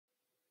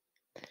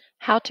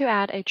How to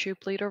add a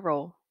troop leader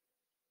role.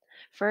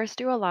 First,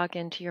 do a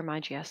login to your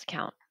MyGS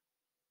account.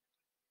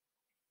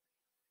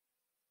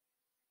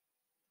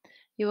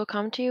 You will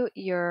come to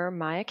your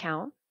My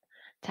Account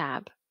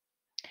tab,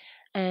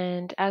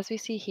 and as we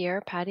see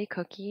here, Patty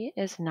Cookie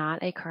is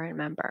not a current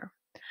member,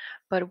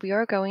 but we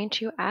are going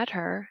to add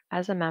her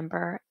as a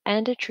member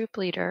and a troop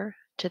leader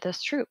to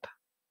this troop,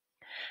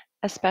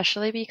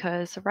 especially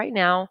because right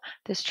now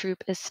this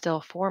troop is still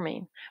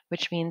forming,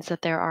 which means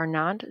that there are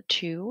not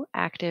two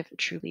active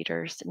troop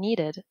leaders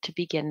needed to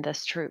begin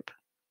this troop.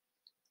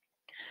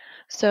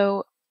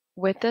 So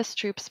with this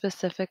troop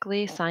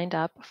specifically signed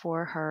up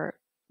for her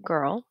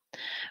girl,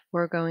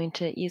 we're going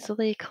to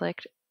easily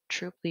click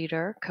troop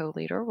leader,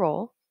 co-leader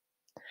role,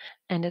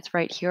 and it's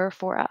right here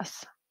for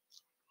us.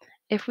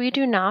 If we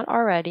do not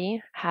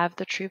already have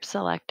the troop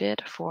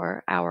selected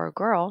for our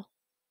girl,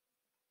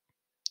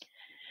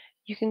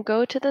 you can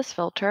go to this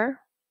filter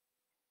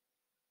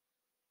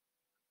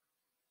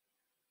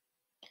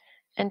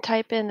and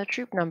type in the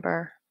troop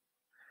number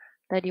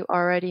that you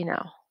already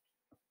know.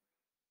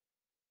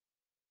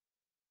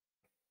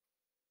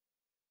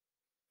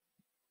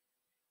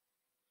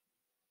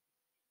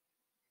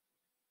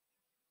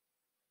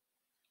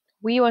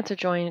 We want to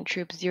join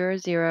troop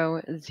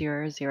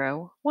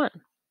 00001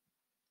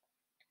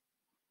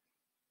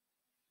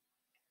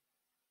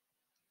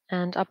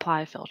 and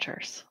apply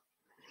filters.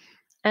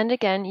 And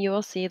again, you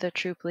will see the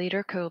troop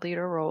leader,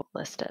 co-leader role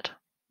listed.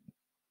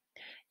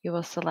 You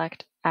will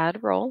select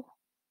Add Role,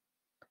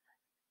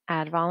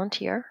 Add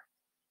Volunteer,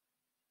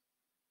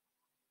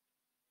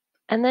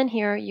 and then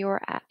here you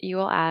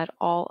will add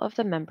all of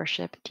the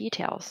membership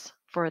details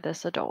for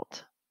this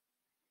adult.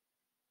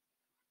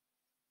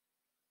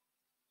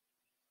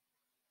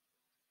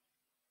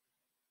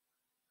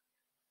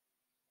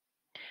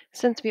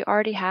 Since we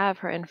already have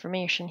her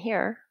information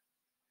here,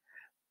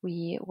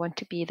 we want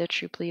to be the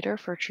troop leader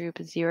for troop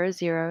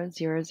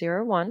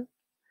 00001.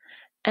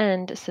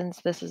 And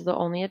since this is the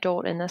only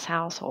adult in this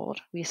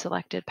household, we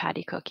selected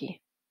Patty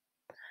Cookie.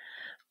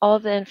 All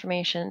of the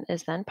information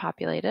is then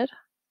populated.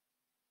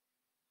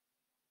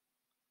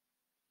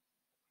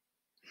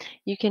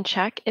 You can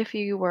check if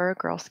you were a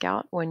Girl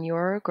Scout when you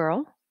were a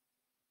girl.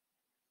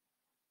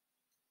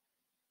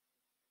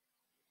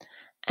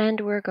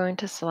 And we're going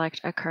to select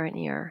a current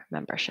year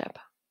membership.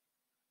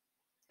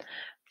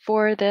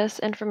 For this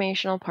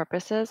informational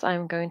purposes,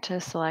 I'm going to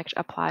select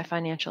Apply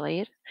Financial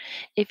Aid.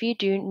 If you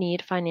do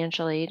need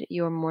financial aid,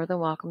 you are more than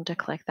welcome to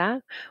click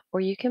that, or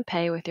you can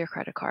pay with your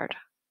credit card.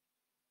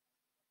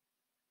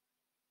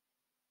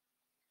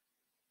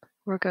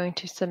 We're going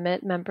to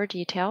submit member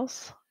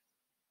details.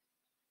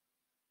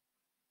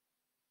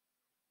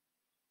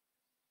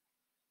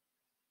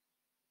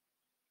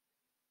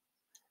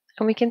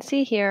 And we can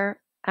see here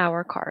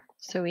our card.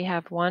 So we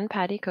have one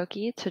Patty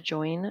Cookie to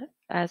join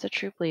as a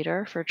troop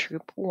leader for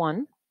Troop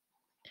 1.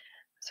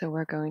 So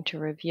we're going to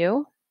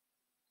review,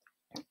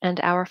 and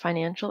our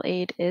financial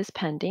aid is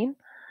pending.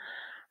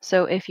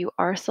 So if you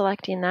are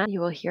selecting that, you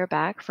will hear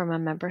back from a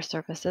member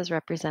services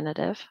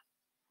representative.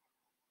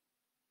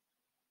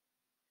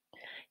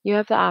 You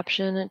have the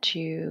option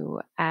to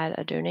add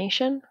a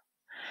donation,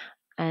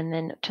 and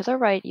then to the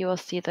right, you will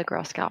see the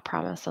Girl Scout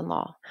Promise and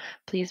Law.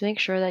 Please make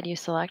sure that you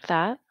select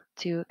that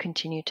to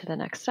continue to the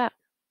next step.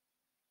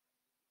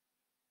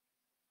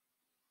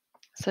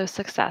 So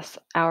success,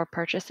 our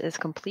purchase is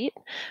complete.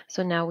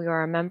 So now we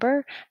are a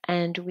member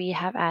and we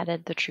have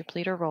added the troop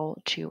leader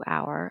role to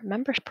our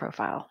membership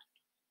profile.